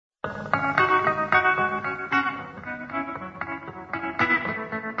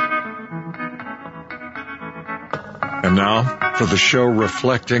And now, for the show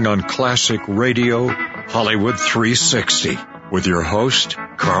reflecting on classic radio, Hollywood 360, with your host,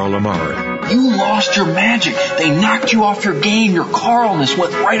 Carl Amari. You lost your magic. They knocked you off your game. Your Carlness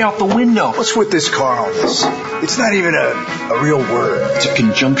went right out the window. What's with this Carlness? It's not even a real word. It's a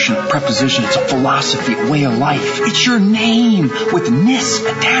conjunction, a preposition. It's a philosophy, a way of life. It's your name with ness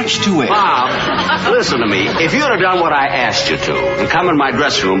attached to it. Bob, listen to me. If you'd have done what I asked you to and come in my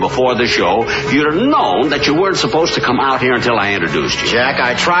dressing room before the show, you'd have known that you weren't supposed to come out here until I introduced you. Jack,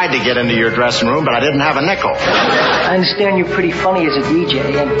 I tried to get into your dressing room, but I didn't have a nickel. I understand you're pretty funny as a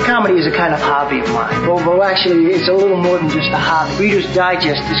DJ, and comedy is a kind of hobby of mine. Well, actually, it's a little more than just a hobby. Reader's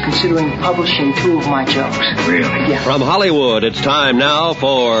Digest is considering publishing 2 of my jokes. Really? Yeah. From Hollywood, it's time now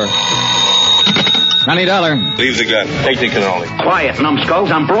for... $20. Leave the gun. Take the cannoli. Quiet,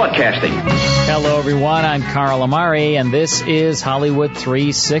 numbskulls. I'm broadcasting. Hello, everyone. I'm Carl Amari, and this is Hollywood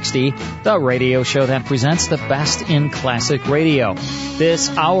 360, the radio show that presents the best in classic radio.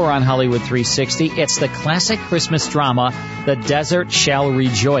 This hour on Hollywood 360, it's the classic Christmas drama, The Desert Shall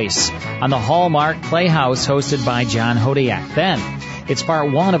Rejoice, on the Hallmark Playhouse, hosted by John Hodiak. Then, it's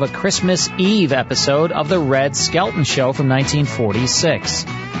part 1 of a Christmas Eve episode of the Red Skelton Show from 1946.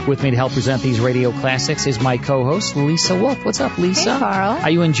 With me to help present these radio classics is my co-host, Lisa Wolf. What's up, Lisa? Hey, Carl.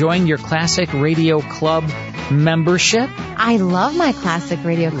 Are you enjoying your Classic Radio Club membership? I love my Classic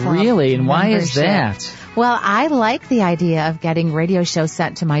Radio Club. Really? And why membership. Is that? Well, I like the idea of getting radio shows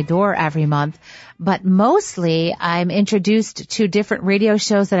sent to my door every month, but mostly I'm introduced to different radio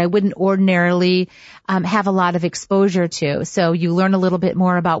shows that I wouldn't ordinarily have a lot of exposure to. So you learn a little bit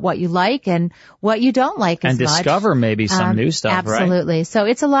more about what you like and what you don't like as much. And discover maybe some new stuff, absolutely. Right? So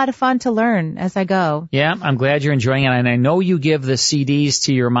it's a lot of fun to learn as I go. Yeah, I'm glad you're enjoying it. And I know you give the CDs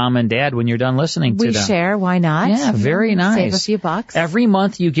to your mom and dad when you're done listening to them. We share, why not? Yeah, very nice. Save a few bucks. Every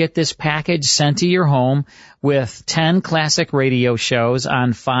month you get this package sent to your home with 10 classic radio shows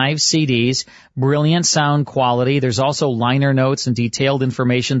on 5 CDs, brilliant sound quality. There's also liner notes and detailed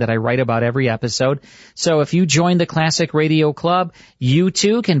information that I write about every episode. So if you join the Classic Radio Club, you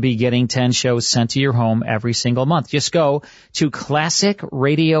too can be getting 10 shows sent to your home every single month. Just go to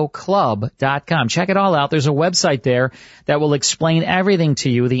classicradioclub.com. Check it all out. There's a website there that will explain everything to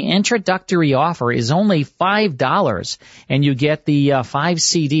you. The introductory offer is only $5, and you get the 5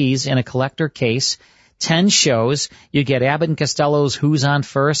 CDs in a collector case, 10 shows. You get Abbott and Costello's Who's On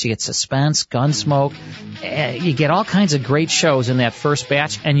First. You get Suspense, Gunsmoke. You get all kinds of great shows in that first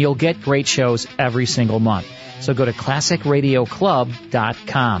batch, and you'll get great shows every single month. So go to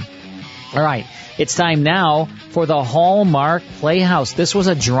classicradioclub.com. All right, it's time now for the Hallmark Playhouse. This was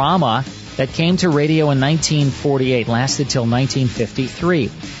a drama that came to radio in 1948, lasted till 1953.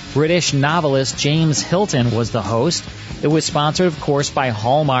 British novelist James Hilton was the host. It was sponsored, of course, by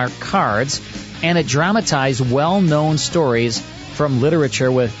Hallmark Cards, and it dramatized well-known stories from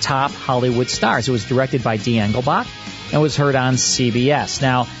literature with top Hollywood stars. It was directed by Dee Engelbach and was heard on CBS.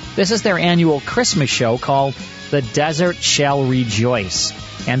 Now, this is their annual Christmas show called The Desert Shall Rejoice,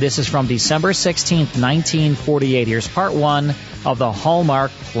 and this is from December 16th, 1948. Here's part 1 of the Hallmark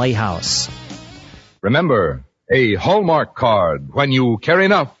Playhouse. Remember, a Hallmark card when you care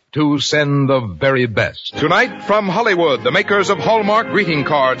enough to send the very best. Tonight from Hollywood, the makers of Hallmark greeting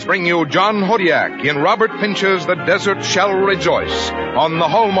cards bring you John Hodiak in Robert Finch's The Desert Shall Rejoice on the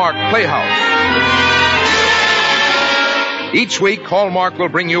Hallmark Playhouse. Each week, Hallmark will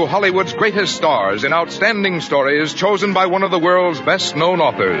bring you Hollywood's greatest stars in outstanding stories chosen by one of the world's best-known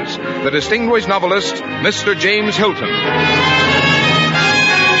authors, the distinguished novelist, Mr. James Hilton.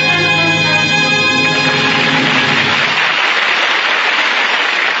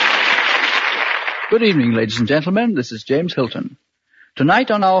 Good evening, ladies and gentlemen. This is James Hilton.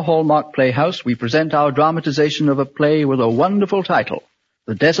 Tonight on our Hallmark Playhouse, we present our dramatization of a play with a wonderful title,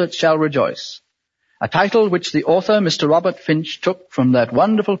 The Desert Shall Rejoice, a title which the author, Mr. Robert Finch, took from that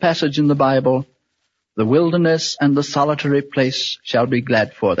wonderful passage in the Bible, "The wilderness and the solitary place shall be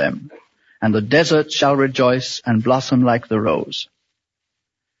glad for them, and the desert shall rejoice and blossom like the rose."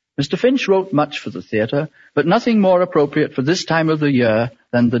 Mr. Finch wrote much for the theater, but nothing more appropriate for this time of the year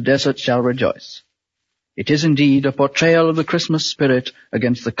than The Desert Shall Rejoice. It is indeed a portrayal of the Christmas spirit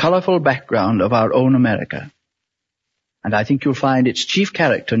against the colorful background of our own America. And I think you'll find its chief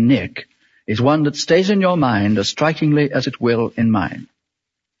character, Nick, is one that stays in your mind as strikingly as it will in mine.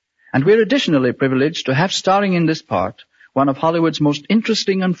 And we're additionally privileged to have starring in this part one of Hollywood's most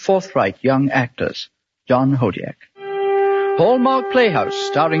interesting and forthright young actors, John Hodiak. Hallmark Playhouse,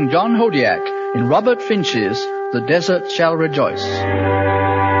 starring John Hodiak in Robert Finch's The Desert Shall Rejoice.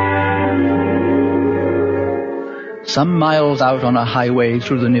 Some miles out on a highway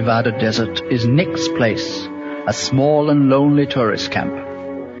through the Nevada desert is Nick's place, a small and lonely tourist camp.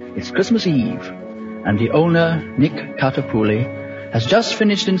 It's Christmas Eve, and the owner, Nick Katapuli, has just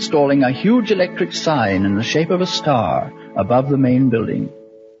finished installing a huge electric sign in the shape of a star above the main building.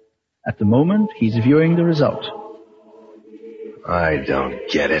 At the moment, he's viewing the result. I don't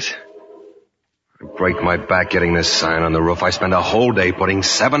get it. I break my back getting this sign on the roof. I spend a whole day putting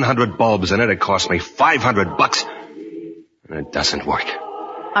 700 bulbs in it. It cost me $500. And it doesn't work.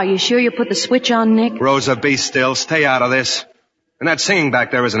 Are you sure you put the switch on, Nick? Rosa, be still. Stay out of this. And that singing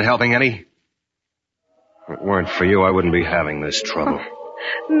back there isn't helping any. If it weren't for you, I wouldn't be having this trouble.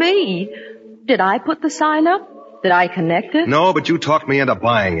 Me? Did I put the sign up? Did I connect it? No, but you talked me into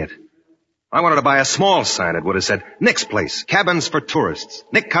buying it. I wanted to buy a small sign. It would have said, Nick's Place, Cabins for Tourists,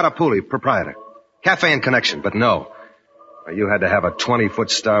 Nick Katapuli, proprietor, Cafe and Connection. But no. You had to have a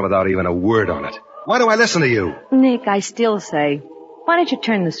 20-foot star without even a word on it. Why do I listen to you? Nick, I still say, why don't you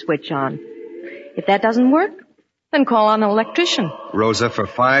turn the switch on? If that doesn't work, then call on an electrician. Rosa, for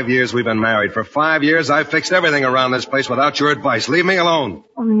 5 years we've been married. For 5 years I've fixed everything around this place without your advice. Leave me alone.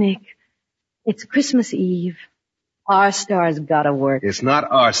 Oh, Nick, it's Christmas Eve. Our star's gotta work. It's not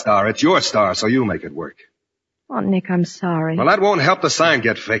our star, it's your star, so you make it work. Oh, Nick, I'm sorry. Well, that won't help the sign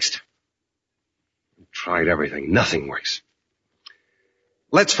get fixed. I've tried everything. Nothing works.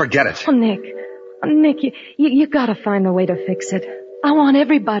 Let's forget it. Oh, Nick, you gotta find a way to fix it. I want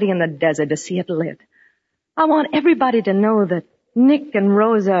everybody in the desert to see it lit. I want everybody to know that Nick and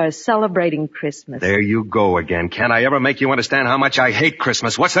Rosa are celebrating Christmas. There you go again. Can't I ever make you understand how much I hate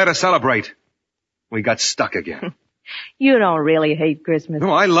Christmas? What's there to celebrate? We got stuck again. You don't really hate Christmas.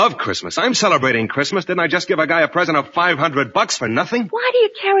 No, I love Christmas. I'm celebrating Christmas. Didn't I just give a guy a present of $500 for nothing? Why do you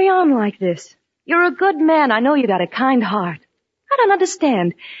carry on like this? You're a good man. I know you got a kind heart. I don't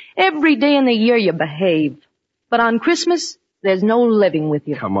understand. Every day in the year you behave. But on Christmas, there's no living with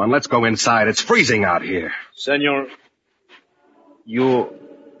you. Come on, let's go inside. It's freezing out here. Senor, you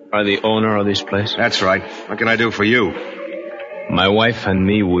are the owner of this place? That's right. What can I do for you? My wife and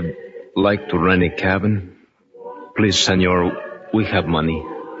me would like to rent a cabin. Please, senor, we have money.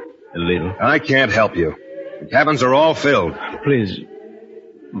 A little. I can't help you. The cabins are all filled. Please,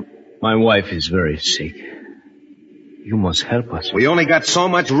 my wife is very sick. You must help us. We only got so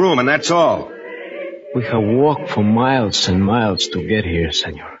much room, and that's all. We have walked for miles and miles to get here,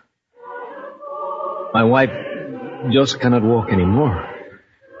 senor. My wife just cannot walk anymore.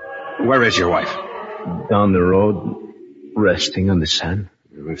 Where is your wife? Down the road, resting on the sand.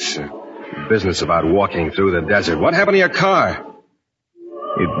 This business about walking through the desert. What happened to your car?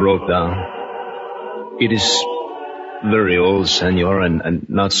 It broke down. It is very old, senor, and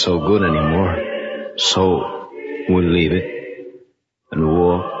not so good anymore. So we leave it and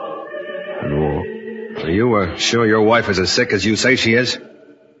walk and walk. Are you sure your wife is as sick as you say she is?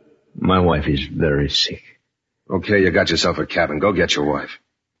 My wife is very sick. Okay, you got yourself a cabin. Go get your wife.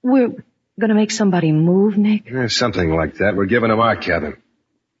 We're gonna make somebody move, Nick? Something like that. We're giving them our cabin.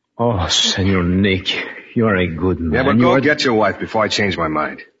 Oh, Senor Nick, you're a good man. Yeah, but go get your wife before I change my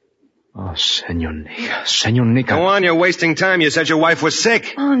mind. Oh, Senor Nick. Senor Nick. Go on, you're wasting time. You said your wife was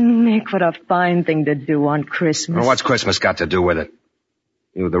sick. Oh, Nick, what a fine thing to do on Christmas. Well, what's Christmas got to do with it?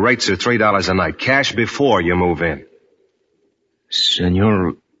 The rates are $3 a night, cash before you move in.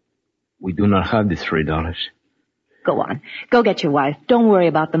 Senor, we do not have the $3. Go on. Go get your wife. Don't worry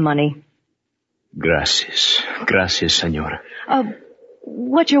about the money. Gracias. Gracias, senora.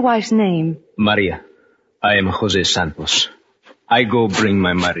 What's your wife's name? Maria. I am Jose Santos. I go bring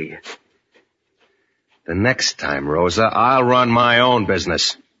my Maria. The next time, Rosa, I'll run my own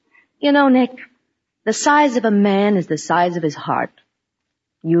business. You know, Nick, the size of a man is the size of his heart.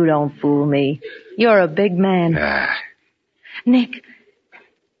 You don't fool me. You're a big man. Nick,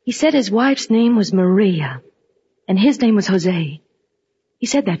 he said his wife's name was Maria, and his name was Jose. He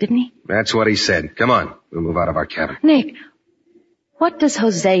said that, didn't he? That's what he said. Come on, we'll move out of our cabin. Nick, what does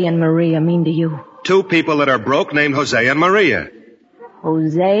Jose and Maria mean to you? Two people that are broke named Jose and Maria.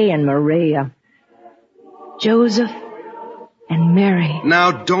 Jose and Maria. Joseph and Mary.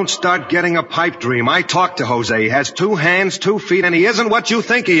 Now, don't start getting a pipe dream. I talked to Jose. He has 2 hands, 2 feet, and he isn't what you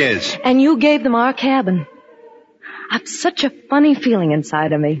think he is. And you gave them our cabin. I've such a funny feeling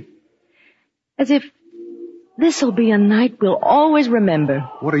inside of me. As if this'll be a night we'll always remember.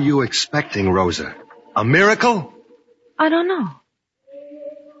 What are you expecting, Rosa? A miracle? I don't know.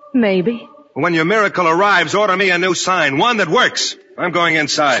 Maybe. When your miracle arrives, order me a new sign, one that works. I'm going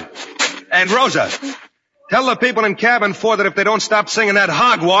inside. And Rosa, tell the people in cabin 4 that if they don't stop singing that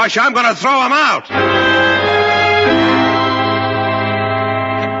hogwash, I'm going to throw them out.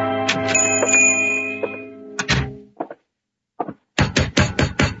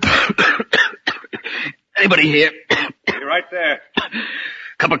 anybody here? You're right there.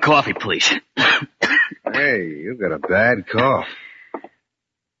 Cup of coffee, please. Hey, you got a bad cough.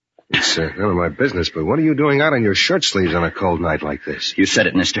 It's none of my business, but what are you doing out in your shirt sleeves on a cold night like this? You said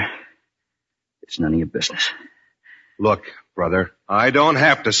it, mister. It's none of your business. Look, brother, I don't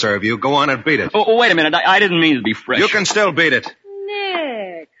have to serve you. Go on and beat it. Oh, wait a minute. I didn't mean to be fresh. You can still beat it.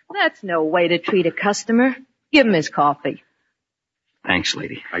 Nick, that's no way to treat a customer. Give him his coffee. Thanks,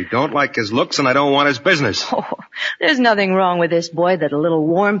 lady. I don't like his looks and I don't want his business. Oh, there's nothing wrong with this boy that a little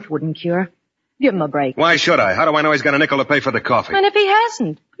warmth wouldn't cure. Give him a break. Why should I? How do I know he's got a nickel to pay for the coffee? And if he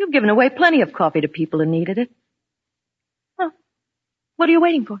hasn't, you've given away plenty of coffee to people who needed it. Oh, what are you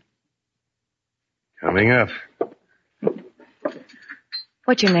waiting for? Coming up.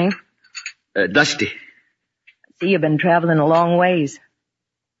 What's your name? Dusty. I see you've been traveling a long ways.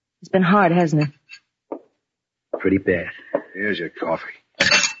 It's been hard, hasn't it? Pretty bad. Here's your coffee.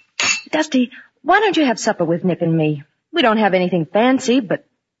 Dusty, why don't you have supper with Nick and me? We don't have anything fancy, but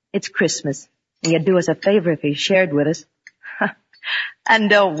it's Christmas. And you'd do us a favor if he shared with us. And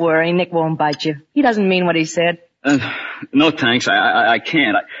don't worry, Nick won't bite you. He doesn't mean what he said. No, thanks. I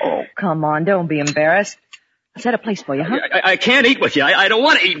can't. Oh, come on, don't be embarrassed. I set a place for you, huh? I can't eat with you. I don't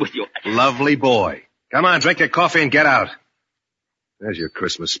want to eat with you. Lovely boy. Come on, drink your coffee and get out. There's your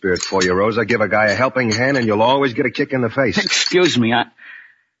Christmas spirit for you, Rosa. Give a guy a helping hand and you'll always get a kick in the face. Excuse me,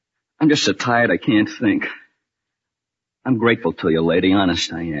 I'm just so tired I can't think. I'm grateful to you, lady.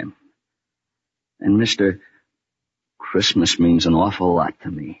 Honest, I am. And, mister, Christmas means an awful lot to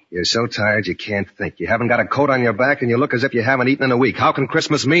me. You're so tired you can't think. You haven't got a coat on your back and you look as if you haven't eaten in a week. How can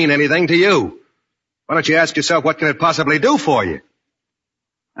Christmas mean anything to you? Why don't you ask yourself what can it possibly do for you?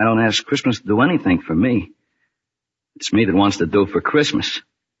 I don't ask Christmas to do anything for me. It's me that wants to do for Christmas.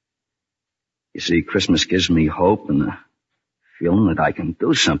 You see, Christmas gives me hope and the feeling that I can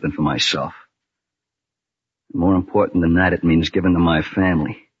do something for myself. More important than that, it means giving to my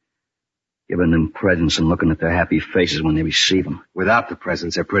family. Giving them presents and looking at their happy faces when they receive them. Without the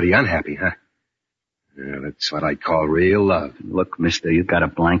presents, they're pretty unhappy, huh? Yeah, that's what I call real love. Look, mister, you've got a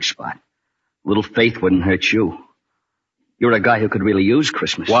blank spot. A little faith wouldn't hurt you. You're a guy who could really use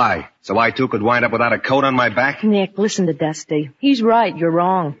Christmas. Why? So I too could wind up without a coat on my back? Nick, listen to Dusty. He's right. You're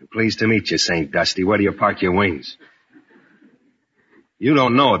wrong. Pleased to meet you, St. Dusty. Where do you park your wings? You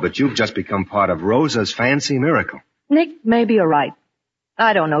don't know it, but you've just become part of Rosa's fancy miracle. Nick, maybe you're right.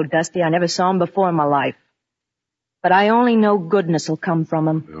 I don't know Dusty. I never saw him before in my life. But I only know goodness will come from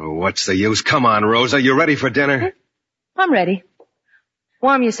him. Oh, what's the use? Come on, Rosa. You ready for dinner? I'm ready.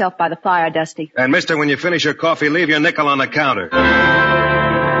 Warm yourself by the fire, Dusty. And, mister, when you finish your coffee, leave your nickel on the counter.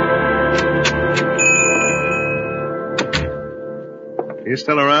 You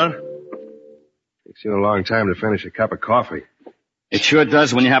still around? Takes you a long time to finish a cup of coffee. It sure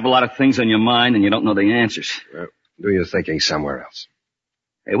does when you have a lot of things on your mind and you don't know the answers. Well, do your thinking somewhere else.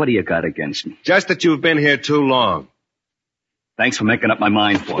 Hey, what do you got against me? Just that you've been here too long. Thanks for making up my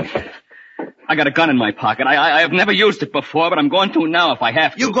mind for it. I got a gun in my pocket. I have never used it before, but I'm going to now if I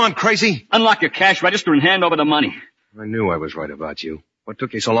have to. You gone crazy? Unlock your cash register and hand over the money. I knew I was right about you. What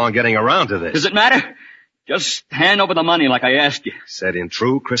took you so long getting around to this? Does it matter? Just hand over the money like I asked you. Said in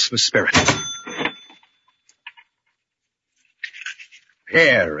true Christmas spirit.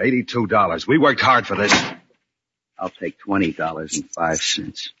 Here, $82. We worked hard for this. I'll take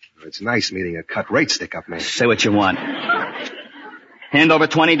 $20.05. It's nice meeting a cut rate stick-up man. Say what you want. Hand over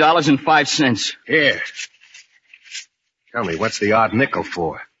 $20.05. Here. Tell me, what's the odd nickel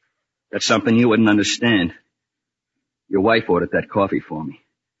for? That's something you wouldn't understand. Your wife ordered that coffee for me.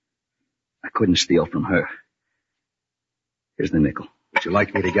 I couldn't steal from her. Here's the nickel. Would you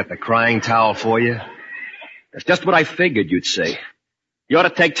like me to get the crying towel for you? That's just what I figured you'd say. You ought to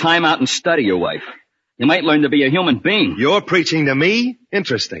take time out and study your wife. You might learn to be a human being. You're preaching to me?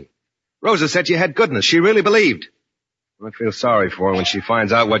 Interesting. Rosa said you had goodness. She really believed. I feel sorry for her when she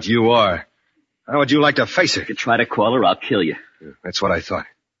finds out what you are. How would you like to face her? If you try to call her, I'll kill you. That's what I thought.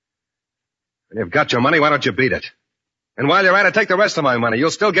 When you've got your money, why don't you beat it? And while you're at it, take the rest of my money.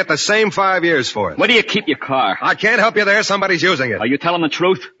 You'll still get the same 5 years for it. Where do you keep your car? I can't help you there. Somebody's using it. Are you telling the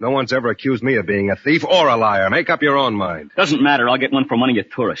truth? No one's ever accused me of being a thief or a liar. Make up your own mind. Doesn't matter. I'll get one from one of your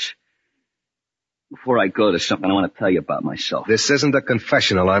tourists. Before I go, there's something I want to tell you about myself. This isn't a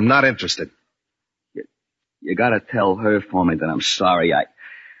confessional. I'm not interested. You gotta tell her for me that I'm sorry. I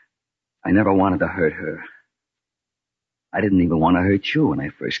never wanted to hurt her. I didn't even want to hurt you when I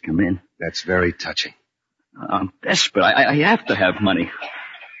first come in. That's very touching. I'm desperate. I have to have money.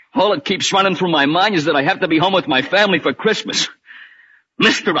 All that keeps running through my mind is that I have to be home with my family for Christmas.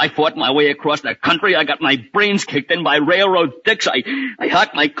 Mister, I fought my way across the country. I got my brains kicked in by railroad dicks. I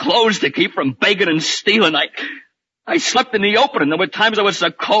hacked my clothes to keep from begging and stealing. I slept in the open, and there were times I was so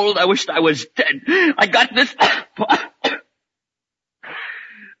cold I wished I was dead. I got this...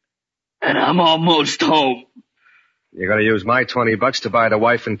 and I'm almost home. You're going to use my $20 to buy the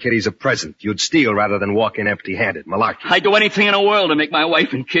wife and kiddies a present. You'd steal rather than walk in empty-handed. Malarkey. I'd do anything in the world to make my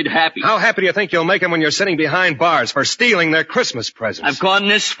wife and kid happy. How happy do you think you'll make them when you're sitting behind bars for stealing their Christmas presents? I've gone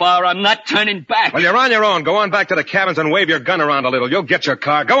this far. I'm not turning back. Well, you're on your own. Go on back to the cabins and wave your gun around a little. You'll get your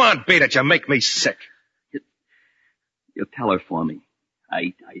car. Go on, beat it. You make me sick. You'll tell her for me.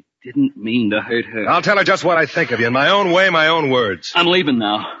 I didn't mean to hurt her. I'll tell her just what I think of you. In my own way, my own words. I'm leaving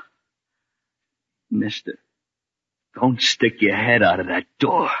now. Mister, don't stick your head out of that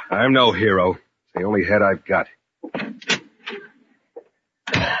door. I'm no hero. It's the only head I've got.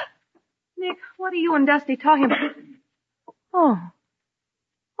 Nick, what are you and Dusty talking about? Oh,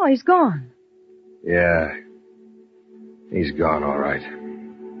 he's gone. Yeah. He's gone, all right.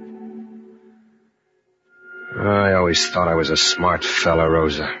 I always thought I was a smart fella,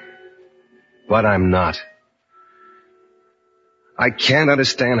 Rosa. But I'm not. I can't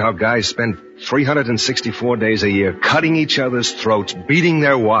understand how guys spend 364 days a year cutting each other's throats, beating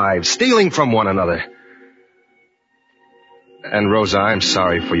their wives, stealing from one another. And Rosa, I'm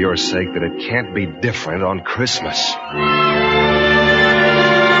sorry for your sake that it can't be different on Christmas.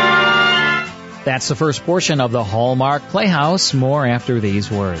 That's the first portion of the Hallmark Playhouse. More after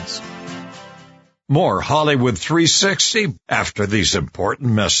these words. More Hollywood 360 after these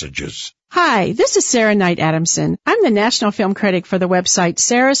important messages. Hi, this is Sarah Knight Adamson. I'm the national film critic for the website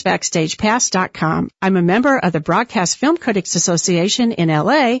sarahsbackstagepass.com. I'm a member of the Broadcast Film Critics Association in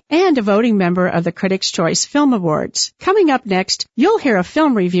LA and a voting member of the Critics' Choice Film Awards. Coming up next, you'll hear a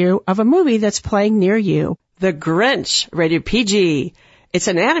film review of a movie that's playing near you. The Grinch, rated PG. It's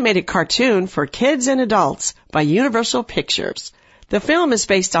an animated cartoon for kids and adults by Universal Pictures. The film is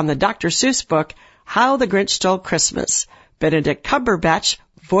based on the Dr. Seuss book, How the Grinch Stole Christmas. Benedict Cumberbatch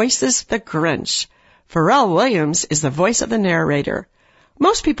voices the Grinch. Pharrell Williams is the voice of the narrator.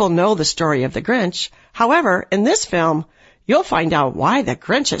 Most people know the story of the Grinch. However, in this film, you'll find out why the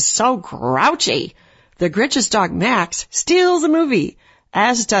Grinch is so grouchy. The Grinch's dog Max steals the movie,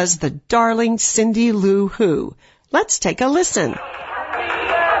 as does the darling Cindy Lou Who. Let's take a listen.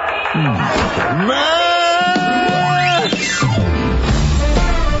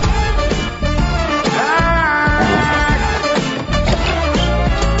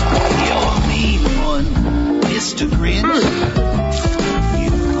 Mr. Grinch,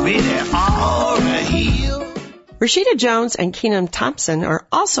 you really are a heel. Rashida Jones and Keenan Thompson are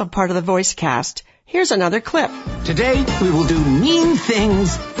also part of the voice cast. Here's another clip. Today, we will do mean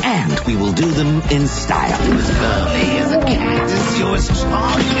things, and we will do them in style. You're as lovely as a cactus, you're as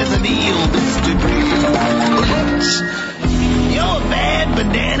strong as an eel, Mr. Grinch. You're a bad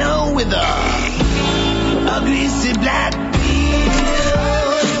banana with a greasy black peel.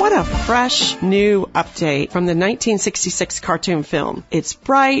 What a fresh, new update from the 1966 cartoon film. It's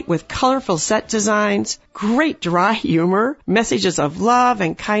bright with colorful set designs, great dry humor, messages of love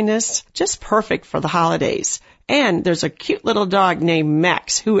and kindness, just perfect for the holidays. And there's a cute little dog named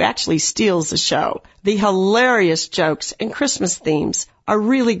Max who actually steals the show. The hilarious jokes and Christmas themes are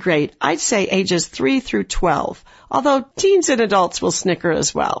really great. I'd say ages 3 through 12, although teens and adults will snicker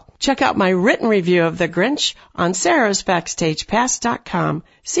as well. Check out my written review of The Grinch on sarahsbackstagepass.com.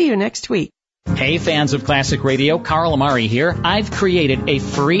 See you next week. Hey fans of classic radio, Carl Amari here. I've created a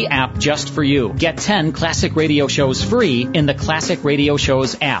free app just for you. Get 10 classic radio shows free in the Classic Radio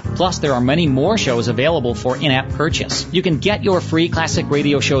Shows app. Plus, there are many more shows available for in-app purchase. You can get your free Classic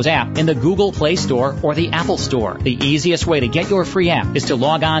Radio Shows app in the Google Play Store or the Apple Store. The easiest way to get your free app is to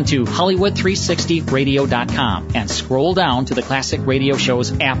log on to Hollywood360radio.com and scroll down to the Classic Radio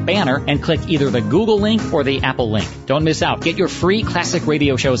Shows app banner and click either the Google link or the Apple link. Don't miss out. Get your free Classic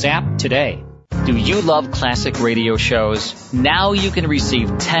Radio Shows app today. Do you love classic radio shows? Now you can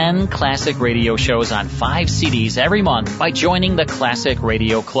receive 10 classic radio shows on 5 CDs every month by joining the Classic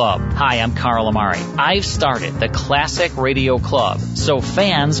Radio Club. Hi, I'm Carl Amari. I've started the Classic Radio Club so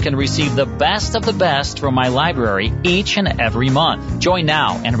fans can receive the best of the best from my library each and every month. Join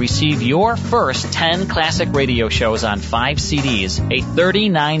now and receive your first 10 classic radio shows on 5 CDs, a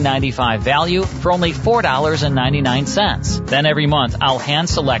 $39.95 value for only $4.99. Then every month I'll hand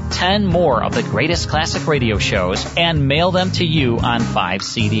select 10 more of the greatest classic radio shows and mail them to you on 5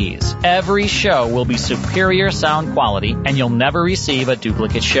 CDs. Every show will be superior sound quality, and you'll never receive a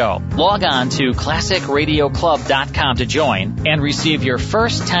duplicate show. Log on to ClassicRadioClub.com to join and receive your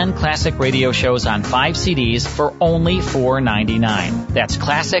first 10 classic radio shows on 5 CDs for only $4.99. That's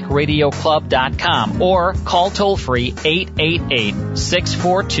ClassicRadioClub.com or call toll-free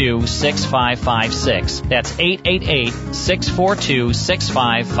 888-642-6556. That's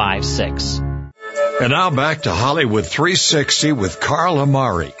 888-642-6556. And now back to Hollywood 360 with Carl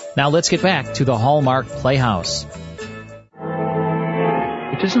Amari. Now let's get back to the Hallmark Playhouse.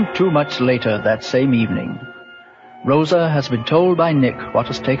 It isn't too much later that same evening. Rosa has been told by Nick what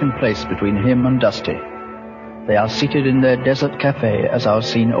has taken place between him and Dusty. They are seated in their desert cafe as our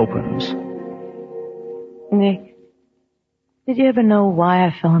scene opens. Nick, did you ever know why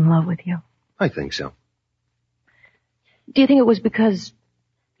I fell in love with you? I think so. Do you think it was because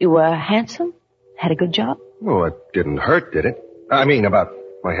you were handsome? Had a good job? Well, it didn't hurt, did it? I mean, about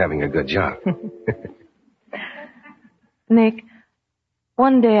my having a good job. Nick,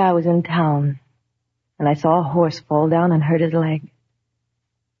 one day I was in town, and I saw a horse fall down and hurt his leg.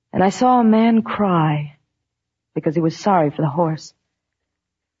 And I saw a man cry because he was sorry for the horse.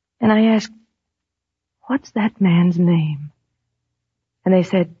 And I asked, what's that man's name? And they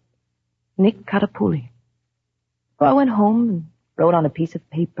said, Nick Catapulli. So I went home and wrote on a piece of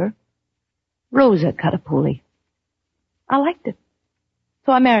paper, Rosa Catapulli. I liked it.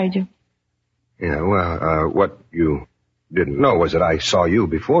 So I married you. Yeah, well, what you didn't know was that I saw you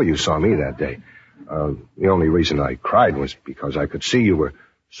before you saw me that day. The only reason I cried was because I could see you were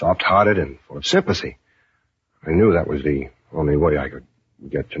soft-hearted and full of sympathy. I knew that was the only way I could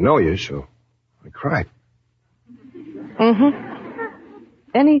get to know you, so I cried. Mm-hmm.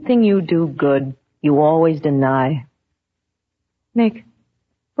 Anything you do good, you always deny. Nick,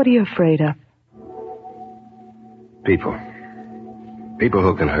 what are you afraid of? People. People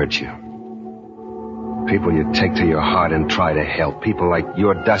who can hurt you. People you take to your heart and try to help. People like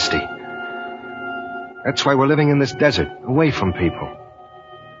you're Dusty. That's why we're living in this desert, away from people.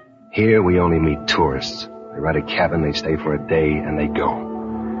 Here we only meet tourists. They rent a cabin, they stay for a day, and they go.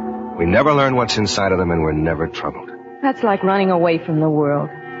 We never learn what's inside of them, and we're never troubled. That's like running away from the world.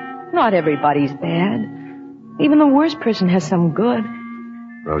 Not everybody's bad. Even the worst person has some good.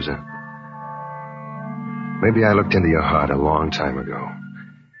 Rosa, maybe I looked into your heart a long time ago.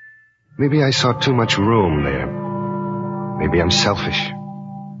 Maybe I saw too much room there. Maybe I'm selfish.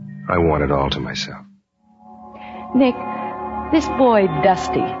 I want it all to myself. Nick, this boy,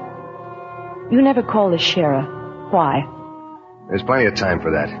 Dusty, you never call the sheriff. Why? There's plenty of time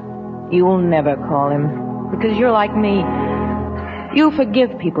for that. You'll never call him. Because you're like me. You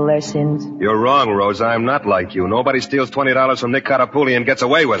forgive people their sins. You're wrong, Rosa. I'm not like you. Nobody steals $20 from Nick Catapulli and gets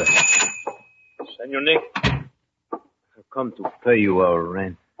away with it. Senor Nick, I've come to pay you our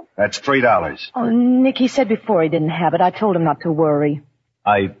rent. That's $3. Oh, Nick, he said before he didn't have it. I told him not to worry.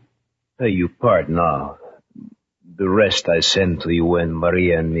 I pay you part now. The rest I send to you when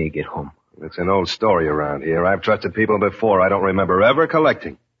Maria and me get home. It's an old story around here. I've trusted people before. I don't remember ever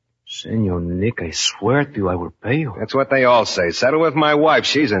collecting. Senor Nick, I swear to you I will pay you. That's what they all say. Settle with my wife.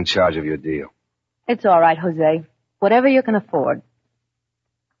 She's in charge of your deal. It's all right, Jose. Whatever you can afford.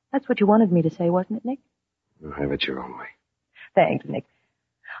 That's what you wanted me to say, wasn't it, Nick? You'll have it your own way. Thanks, Nick.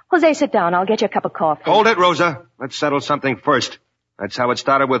 Jose, sit down. I'll get you a cup of coffee. Hold it, Rosa. Let's settle something first. That's how it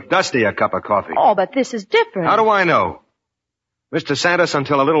started with Dusty, a cup of coffee. Oh, but this is different. How do I know? Mr. Santos,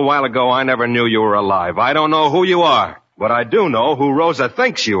 until a little while ago, I never knew you were alive. I don't know who you are. But I do know who Rosa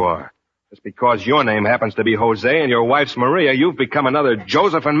thinks you are. Just because your name happens to be Jose and your wife's Maria, you've become another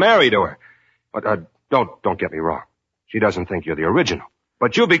Joseph and married to her. But don't get me wrong. She doesn't think you're the original.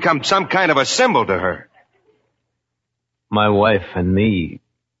 But you've become some kind of a symbol to her. My wife and me,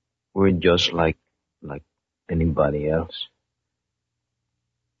 we're just like anybody else.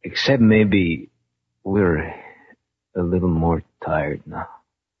 Except maybe we're a little more tired now.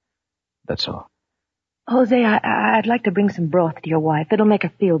 That's all. Jose, I'd like to bring some broth to your wife. It'll make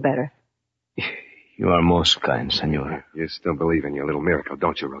her feel better. You are most kind, senor. You still believe in your little miracle,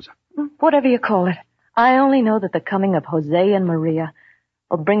 don't you, Rosa? Whatever you call it. I only know that the coming of Jose and Maria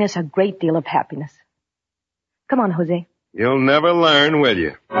will bring us a great deal of happiness. Come on, Jose. You'll never learn, will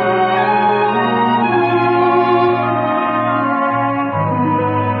you?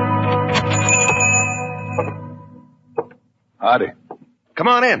 Howdy. Come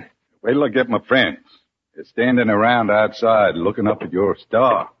on in. Wait till I get my friends. They're standing around outside looking up at your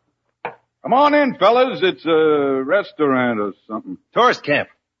star. Come on in, fellas. It's a restaurant or something. Tourist camp.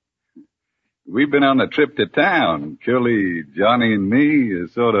 We've been on a trip to town. Curly, Johnny, and me, a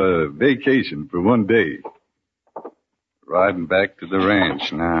sort of vacation for one day. Riding back to the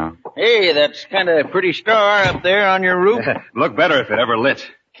ranch now. Hey, that's kind of a pretty star up there on your roof. Look better if it ever lit.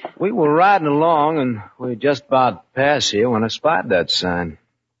 We were riding along, and we just about passed here when I spotted that sign.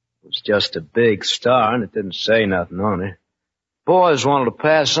 It was just a big star, and it didn't say nothing on it. Boys wanted to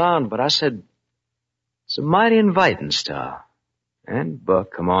pass on, but I said, it's a mighty inviting star. And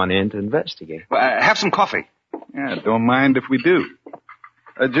Buck come on in to investigate. Well, have some coffee. Yeah, don't mind if we do.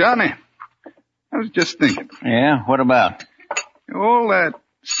 Johnny, I was just thinking. Yeah, what about? All that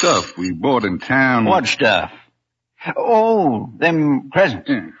stuff we bought in town. What stuff? Oh, them presents.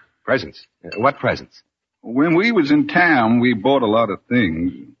 Yeah. Presents? What presents? When we was in town, we bought a lot of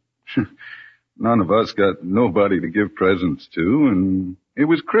things. None of us got nobody to give presents to, and it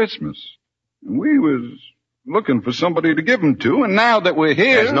was Christmas. And we was looking for somebody to give them to, and now that we're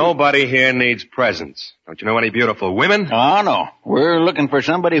here... There's nobody here needs presents. Don't you know any beautiful women? Oh, no. We're looking for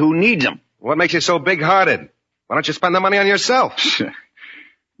somebody who needs them. What makes you so big-hearted? Why don't you spend the money on yourself?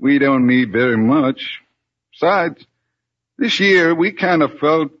 We don't need very much. Besides, this year we kind of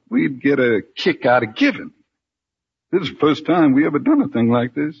felt we'd get a kick out of giving. This is the first time we ever done a thing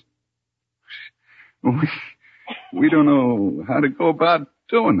like this. We don't know how to go about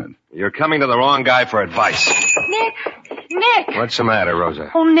doing it. You're coming to the wrong guy for advice. Nick! What's the matter, Rosa?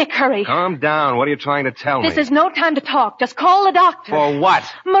 Oh, Nick, hurry. Calm down. What are you trying to tell me? This is no time to talk. Just call the doctor. For what?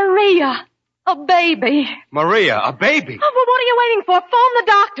 Maria. A baby. Maria, a baby? Oh, well, what are you waiting for? Phone the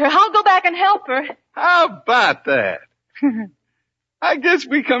doctor. I'll go back and help her. How about that? I guess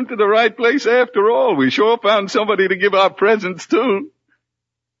we come to the right place after all. We sure found somebody to give our presents to.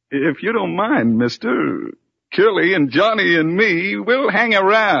 If you don't mind, mister, Curly and Johnny and me will hang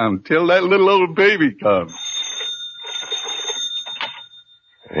around till that little old baby comes.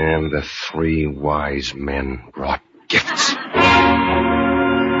 And the three wise men brought gifts.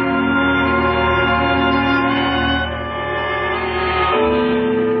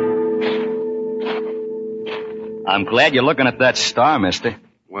 I'm glad you're looking at that star, mister.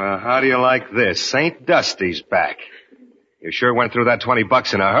 Well, how do you like this? St. Dusty's back. You sure went through that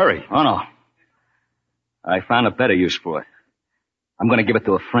 $20 in a hurry. Oh, no. I found a better use for it. I'm going to give it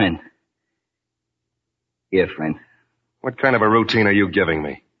to a friend. Here, friend. What kind of a routine are you giving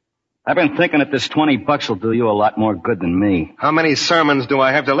me? I've been thinking that this $20 will do you a lot more good than me. How many sermons do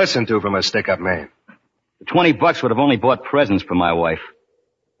I have to listen to from a stick-up man? The $20 would have only bought presents for my wife.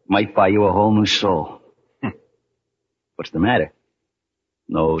 Might buy you a whole new soul. What's the matter?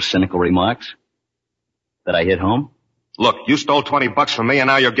 No cynical remarks? That I hit home? Look, you stole $20 from me and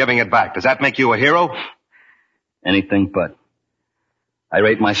now you're giving it back. Does that make you a hero? Anything but. I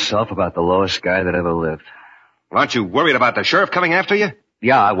rate myself about the lowest guy that ever lived. Well, aren't you worried about the sheriff coming after you?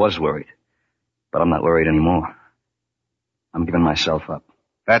 Yeah, I was worried. But I'm not worried anymore. I'm giving myself up.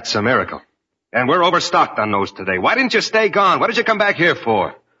 That's a miracle. And we're overstocked on those today. Why didn't you stay gone? What did you come back here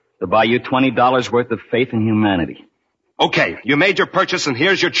for? To buy you $20 worth of faith in humanity. Okay, you made your purchase and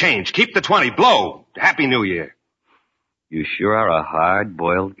here's your change. Keep the 20. Blow. Happy New Year. You sure are a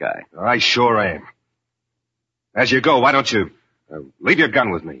hard-boiled guy. I sure am. As you go, why don't you leave your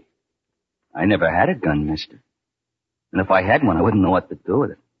gun with me? I never had a gun, mister. And if I had one, I wouldn't know what to do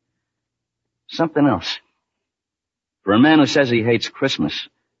with it. Something else. For a man who says he hates Christmas,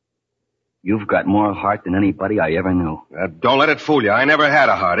 you've got more heart than anybody I ever knew. Don't let it fool you. I never had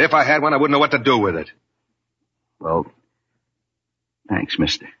a heart. If I had one, I wouldn't know what to do with it. Well, thanks,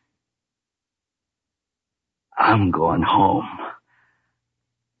 mister. I'm going home.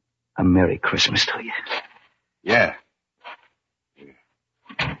 A Merry Christmas to you. Yeah.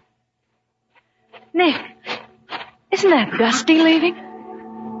 Nick, isn't that Dusty leaving?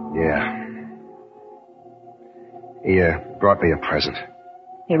 Yeah. He brought me a present.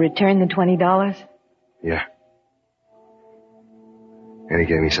 He returned the $20? Yeah. And he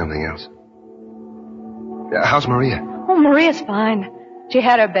gave me something else. How's Maria? Oh, Maria's fine. She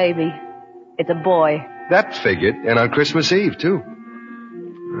had her baby. It's a boy. That figured. And on Christmas Eve, too.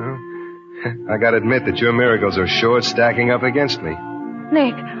 Well, I gotta admit that your miracles are sure stacking up against me.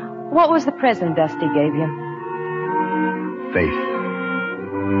 Nick, what was the present Dusty gave you? Faith.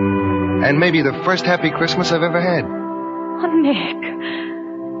 And maybe the first happy Christmas I've ever had. Oh, Nick.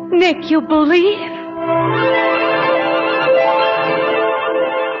 Nick, you believe?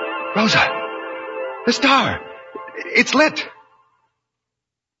 Rosa! The star! It's lit!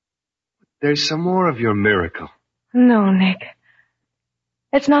 There's some more of your miracle. No, Nick.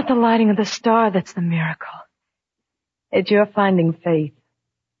 It's not the lighting of the star that's the miracle. It's your finding faith.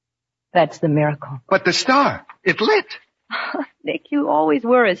 That's the miracle. But the star, it lit. Nick, you always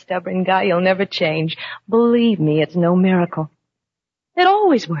were a stubborn guy. You'll never change. Believe me, it's no miracle. It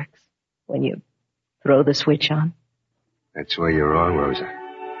always works when you throw the switch on. That's where you're wrong, Rosa.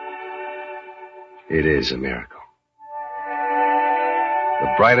 It is a miracle.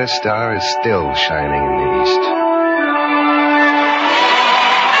 The brightest star is still shining in the east.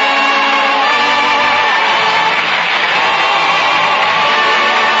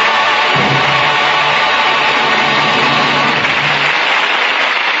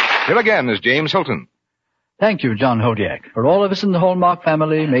 Here again is James Hilton. Thank you, John Hodiak. For all of us in the Hallmark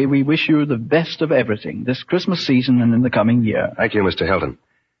family, may we wish you the best of everything this Christmas season and in the coming year. Thank you, Mr. Hilton.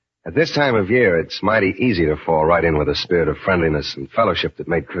 At this time of year, it's mighty easy to fall right in with the spirit of friendliness and fellowship that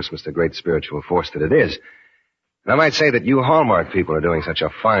made Christmas the great spiritual force that it is. And I might say that you Hallmark people are doing such a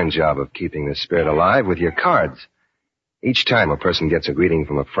fine job of keeping this spirit alive with your cards. Each time a person gets a greeting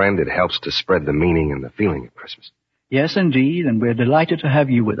from a friend, it helps to spread the meaning and the feeling of Christmas. Yes, indeed, and we're delighted to have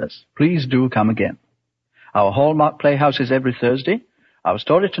you with us. Please do come again. Our Hallmark Playhouse is every Thursday. Our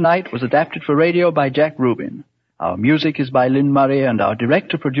story tonight was adapted for radio by Jack Rubin. Our music is by Lynn Murray, and our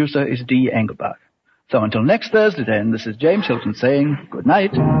director-producer is Dee Engelbach. So until next Thursday, then, this is James Hilton saying good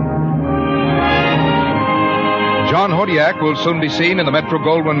night. John Hodiak will soon be seen in the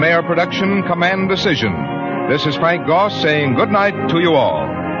Metro-Goldwyn-Mayer production Command Decision. This is Frank Goss saying good night to you all.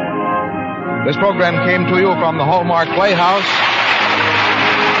 This program came to you from the Hallmark Playhouse.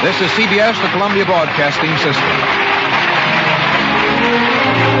 This is CBS, the Columbia Broadcasting System.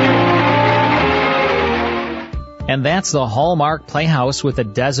 And that's the Hallmark Playhouse with The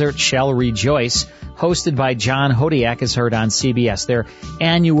Desert Shall Rejoice, hosted by John Hodiak, as heard on CBS, their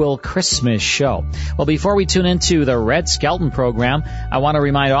annual Christmas show. Well, before we tune into the Red Skelton program, I want to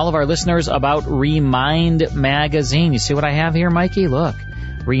remind all of our listeners about Remind Magazine. You see what I have here, Mikey? Look.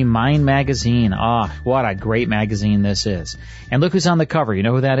 Remind Magazine. Oh, what a great magazine this is. And look who's on the cover. You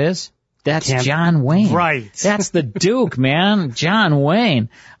know who that is? That's John Wayne. Right. That's the Duke, man. John Wayne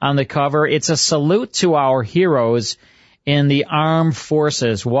on the cover. It's a salute to our heroes in the armed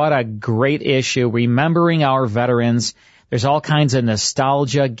forces. What a great issue. Remembering our veterans. There's all kinds of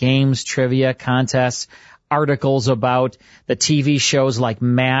nostalgia, games, trivia, contests, articles about the TV shows like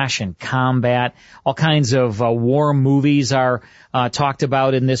MASH and Combat. All kinds of war movies are talked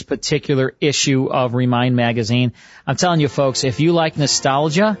about in this particular issue of Remind Magazine. I'm telling you, folks, if you like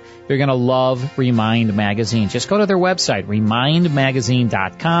nostalgia, you're going to love Remind Magazine. Just go to their website,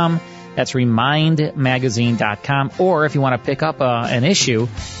 remindmagazine.com. That's remindmagazine.com. Or if you want to pick up an issue,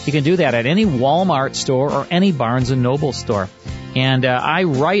 you can do that at any Walmart store or any Barnes & Noble store. And I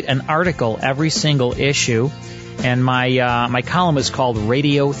write an article every single issue, and my column is called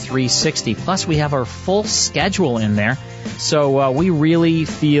Radio 360. Plus, we have our full schedule in there. So we really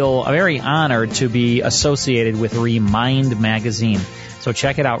feel very honored to be associated with Remind Magazine. So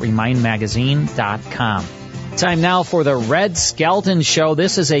check it out, remindmagazine.com. Time now for the Red Skelton Show.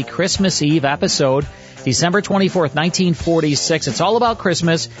 This is a Christmas Eve episode, December 24th, 1946. It's all about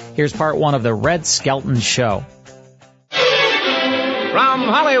Christmas. Here's part one of the Red Skelton Show. From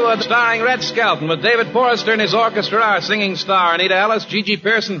Hollywood, starring Red Skelton with David Forrester and his orchestra, our singing star, Anita Ellis, Gigi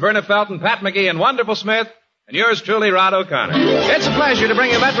Pearson, Verna Felton, Pat McGeehan, Wonderful Smith, and yours truly, Rod O'Connor. It's a pleasure to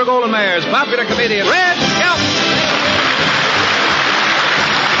bring you Metro-Goldwyn-Mayer's popular comedian, Red Skelton.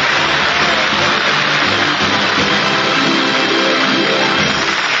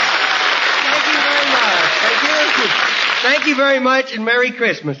 Thank you very much, and Merry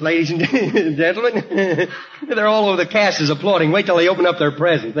Christmas, ladies and gentlemen. They're all over the cast is applauding. Wait till they open up their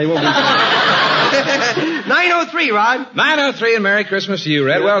presents. They won't be 9:03, Rod. 9:03, and Merry Christmas to you,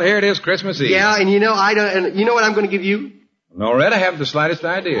 Red. Well, here it is, Christmas Eve. Yeah, and you know what I'm going to give you? No, Red, I haven't the slightest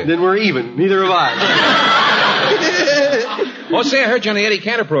idea. Then we're even. Neither have I. Oh, say, I heard you on the Eddie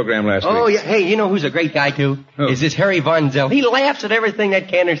Cantor program last week. Oh, yeah. Hey, you know who's a great guy, too? Who? Is this Harry Von Zell. He laughs at everything that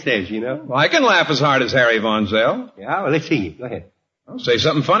Cantor says, you know? Well, I can laugh as hard as Harry Von Zell. Yeah, well, let's see you. Go ahead. Well, say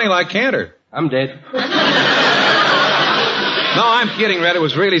something funny like Cantor. I'm dead. No, I'm kidding, Red. It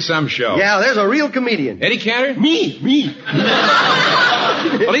was really some show. Yeah, there's a real comedian. Eddie Cantor? Me.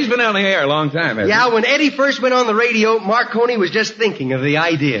 Well, he's been on the air a long time, hasn't he? Yeah, when Eddie first went on the radio, Mark Coney was just thinking of the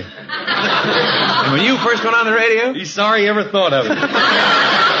idea. And when you first went on the radio? He's sorry he ever thought of it.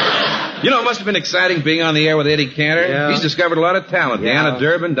 You know, it must have been exciting being on the air with Eddie Cantor. Yeah. He's discovered a lot of talent. Yeah. Deanna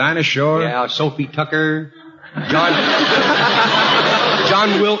Durbin, Dinah Shore. Yeah, Sophie Tucker, John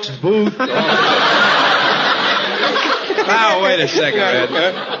Wilkes Booth. Oh, wait a second, Red.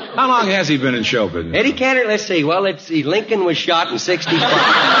 How long has he been in show business? Eddie Cantor, let's see. Lincoln was shot in 65.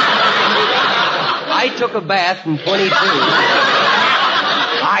 I took a bath in 22.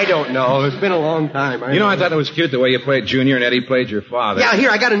 I don't don't know. It's been a long time. I thought it was cute the way you played Junior and Eddie played your father. Yeah, here,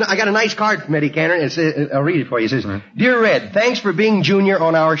 I got a nice card from Eddie Cantor. I'll read it for you. It says, Dear Red, thanks for being Junior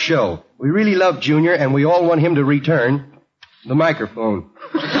on our show. We really love Junior, and we all want him to return the microphone.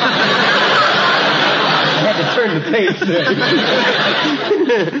 I had to turn the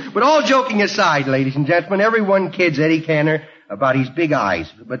page. But all joking aside, ladies and gentlemen, everyone kids Eddie Cantor about his big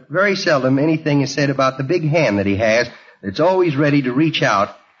eyes. But very seldom anything is said about the big hand that he has that's always ready to reach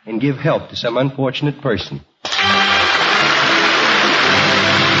out and give help to some unfortunate person.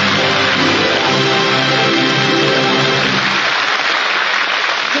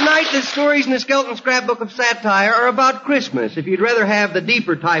 The stories in the Skelton Scrapbook of Satire are about Christmas. If you'd rather have the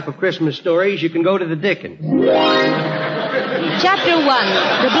deeper type of Christmas stories, you can go to the Dickens. Chapter 1,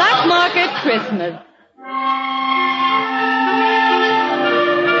 The Black Market Christmas.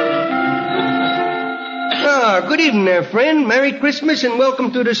 Good evening there, friend. Merry Christmas and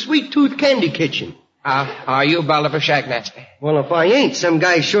welcome to the Sweet Tooth Candy Kitchen. Are you Bolivar Shagnasty? Well, if I ain't, some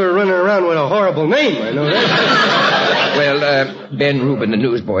guy's sure running around with a horrible name, I know that. Well, Ben Rubin, the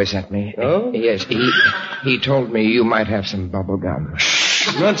newsboy, sent me. Oh? Yes, he told me you might have some bubble gum.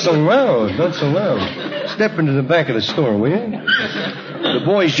 Not so loud, not so loud. Step into the back of the store, will you? The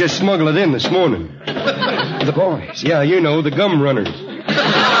boys just smuggled it in this morning. The boys? Yeah, you know, the gum runners.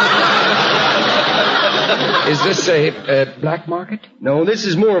 Is this a black market? No, this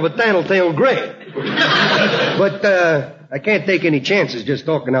is more of a tattletale gray. But, I can't take any chances just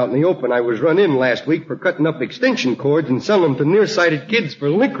talking out in the open. I was run in last week for cutting up extension cords and selling them to nearsighted kids for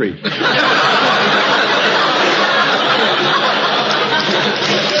licorice. Now,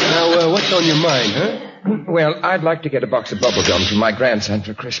 what's on your mind, huh? Well, I'd like to get a box of bubble gum for my grandson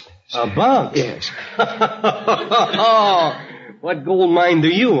for Christmas. A box? Yes. What gold mine do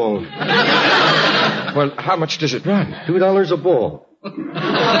you own? Well, how much does it run? $2 a ball.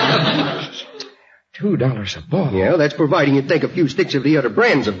 $2 a ball? Yeah, that's providing you take a few sticks of the other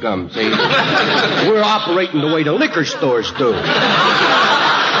brands of gum, see? We're operating the way the liquor stores do. You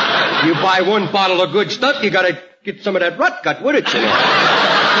buy one bottle of good stuff, you gotta get some of that rot gut with it, you know.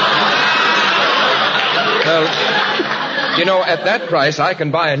 Well, you know, at that price, I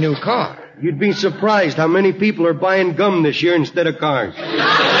can buy a new car. You'd be surprised how many people are buying gum this year instead of cars.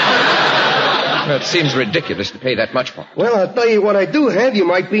 Well, it seems ridiculous to pay that much for it. Well, I'll tell you what I do have. You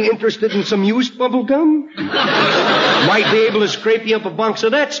might be interested in some used bubble gum. Might be able to scrape you up a box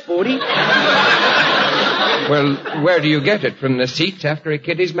of that, sporty. Well, where do you get it? From the seats after a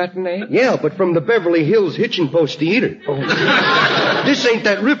kiddie's matinee? Yeah, but from the Beverly Hills hitching post theater. Oh. This ain't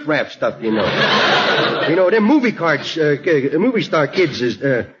that riff-raff stuff, you know. You know, them movie star kids is,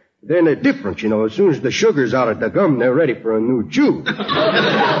 they're different, you know. As soon as the sugar's out of the gum, they're ready for a new chew.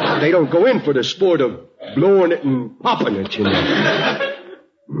 They don't go in for the sport of blowing it and popping it, you know.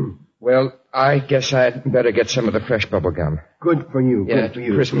 Well, I guess I'd better get some of the fresh bubble gum. Good for you, yeah, good for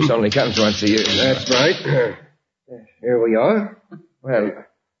you. Christmas only comes once a year. That's right. Here we are. Well,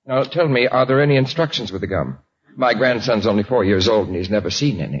 now tell me, are there any instructions with the gum? My grandson's only 4 years old and he's never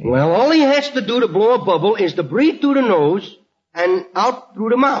seen any. Well, all he has to do to blow a bubble is to breathe through the nose and out through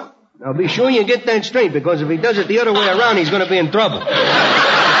the mouth. Now, be sure you get that straight, because if he does it the other way around, he's going to be in trouble.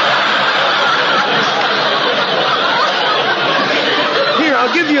 Here,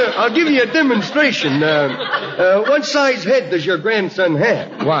 I'll give you a demonstration. What size head does your grandson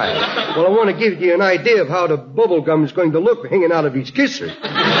have? Why? Well, I want to give you an idea of how the bubble gum is going to look hanging out of his kisser.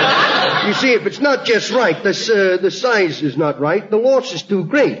 You see, if it's not just right, the size is not right, the loss is too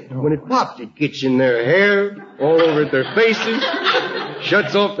great. When it pops, it gets in their hair, all over their faces,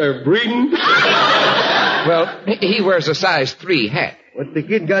 shuts off their breathing. Well, he wears a size 3 hat. What's the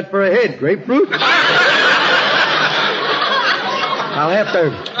kid got for a head, grapefruit? I'll have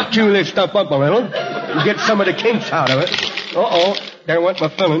to chew this stuff up a little and get some of the kinks out of it. Uh-oh, there went my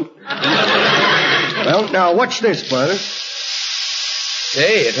filling. Well, now, watch this, brother.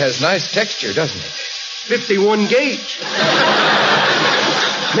 Hey, it has nice texture, doesn't it? 51 gauge.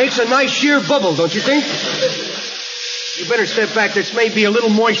 Makes a nice sheer bubble, don't you think? You better step back. This may be a little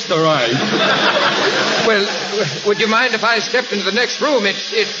moisturized. Well, would you mind if I stepped into the next room?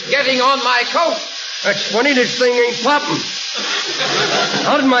 It's getting on my coat. That's funny. This thing ain't popping.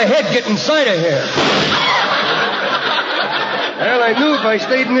 How did my head get inside of here? Well, I knew if I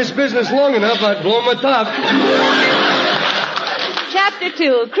stayed in this business long enough, I'd blow my top. Chapter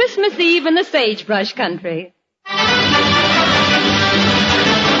 2, Christmas Eve in the Sagebrush Country.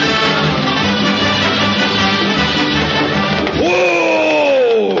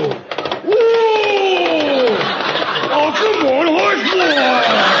 Whoa! Whoa! Oh, come on, horseboy!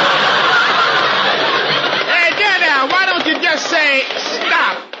 Hey, there now, why don't you just say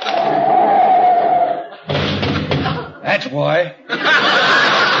stop? That's why.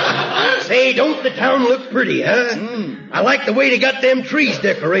 Say, don't the town look pretty, huh? I like the way they got them trees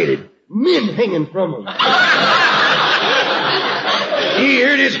decorated. Men hanging from them. Here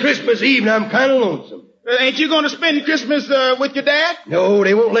it is Christmas Eve, and I'm kind of lonesome. Ain't you going to spend Christmas with your dad? No,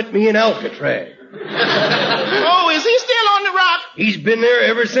 they won't let me in Alcatraz. Oh, is he still on the rock? He's been there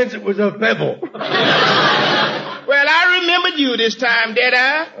ever since it was a pebble. Well, I remembered you this time,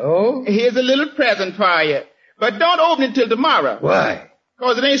 Deadeye. Oh? Here's a little present for you. But don't open it till tomorrow. Why?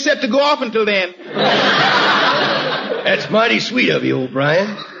 Because it ain't set to go off until then. That's mighty sweet of you, O'Brien.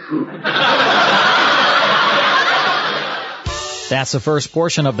 That's the first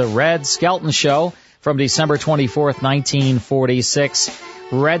portion of the Red Skelton Show from December 24th, 1946.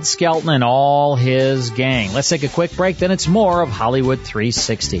 Red Skelton and all his gang. Let's take a quick break, then it's more of Hollywood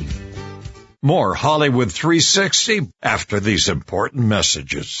 360. More Hollywood 360 after these important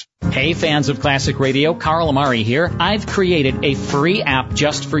messages. Hey fans of classic radio, Carl Amari here. I've created a free app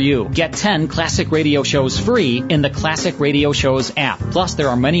just for you. Get 10 classic radio shows free in the Classic Radio Shows app. Plus, there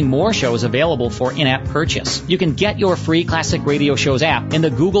are many more shows available for in-app purchase. You can get your free Classic Radio Shows app in the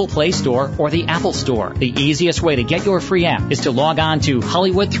Google Play Store or the Apple Store. The easiest way to get your free app is to log on to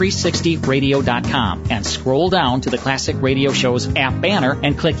Hollywood360radio.com and scroll down to the Classic Radio Shows app banner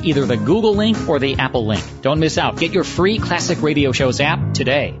and click either the Google link or the Apple link. Don't miss out. Get your free Classic Radio Shows app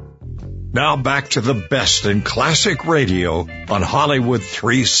today. Now back to the best in classic radio on Hollywood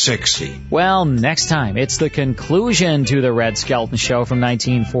 360. Well, next time, it's the conclusion to the Red Skelton Show from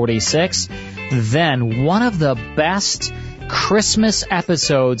 1946. Then, one of the best Christmas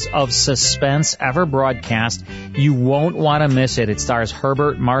episodes of suspense ever broadcast. You won't want to miss it. It stars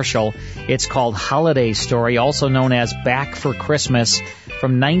Herbert Marshall. It's called Holiday Story, also known as Back for Christmas,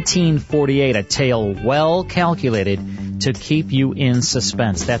 from 1948, a tale well calculated to keep you in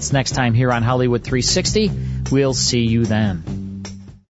suspense. That's next time here on Hollywood 360. We'll see you then.